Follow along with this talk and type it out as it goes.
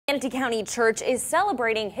Manatee County Church is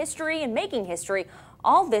celebrating history and making history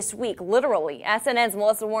all this week, literally. SNN's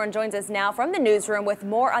Melissa Warren joins us now from the newsroom with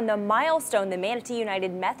more on the milestone the Manatee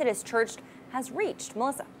United Methodist Church has reached.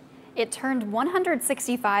 Melissa. It turned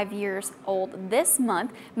 165 years old this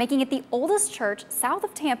month, making it the oldest church south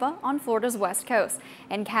of Tampa on Florida's west coast.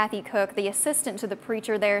 And Kathy Cook, the assistant to the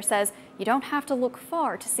preacher there, says you don't have to look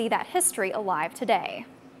far to see that history alive today.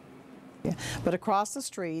 Yeah. But across the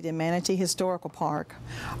street in Manatee Historical Park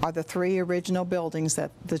are the three original buildings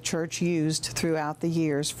that the church used throughout the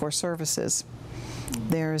years for services.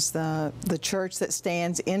 There's the church that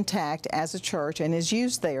stands intact as a church and is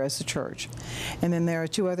used there as a church. And then there are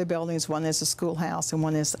two other buildings. One is a schoolhouse and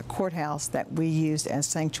one is a courthouse that we used as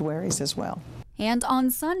sanctuaries as well. And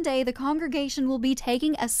on Sunday, the congregation will be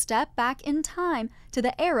taking a step back in time to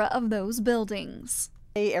the era of those buildings.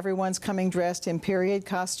 Everyone's coming dressed in period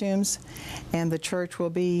costumes, and the church will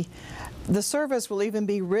be, the service will even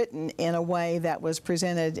be written in a way that was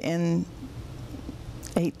presented in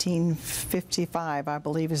 1855, I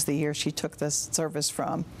believe is the year she took this service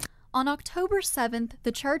from. On October 7th,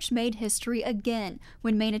 the church made history again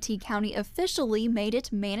when Manatee County officially made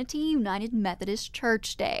it Manatee United Methodist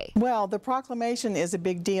Church Day. Well, the proclamation is a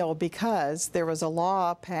big deal because there was a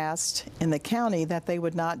law passed in the county that they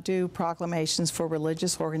would not do proclamations for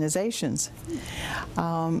religious organizations.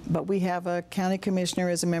 But we have a county commissioner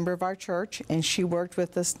as a member of our church, and she worked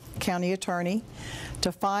with the county attorney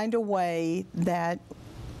to find a way that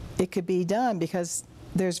it could be done because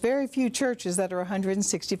there's very few churches that are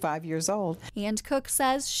 165 years old. And Cook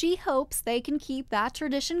says she hopes they can keep that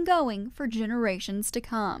tradition going for generations to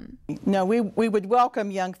come. No, we would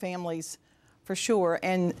welcome young families for sure,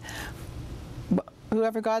 and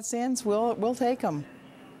whoever God sends, we'll take them.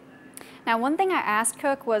 Now, one thing I asked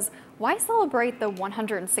Cook was, why celebrate the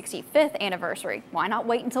 165th anniversary? Why not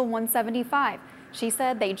wait until 175? She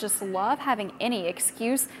said they just love having any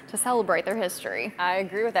excuse to celebrate their history. I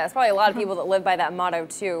agree with that. There's probably a lot of people that live by that motto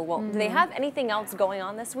too. Well, do they have anything else going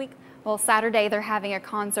on this week? Well, Saturday they're having a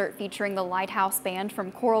concert featuring the Lighthouse Band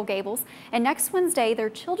from Coral Gables, and next Wednesday their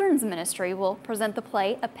children's ministry will present the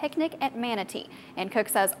play A Picnic at Manatee. And Cook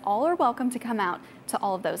says all are welcome to come out to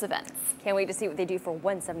all of those events. Can't wait to see what they do for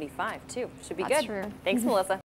 175 too. Should be That's good. True. Thanks, Melissa.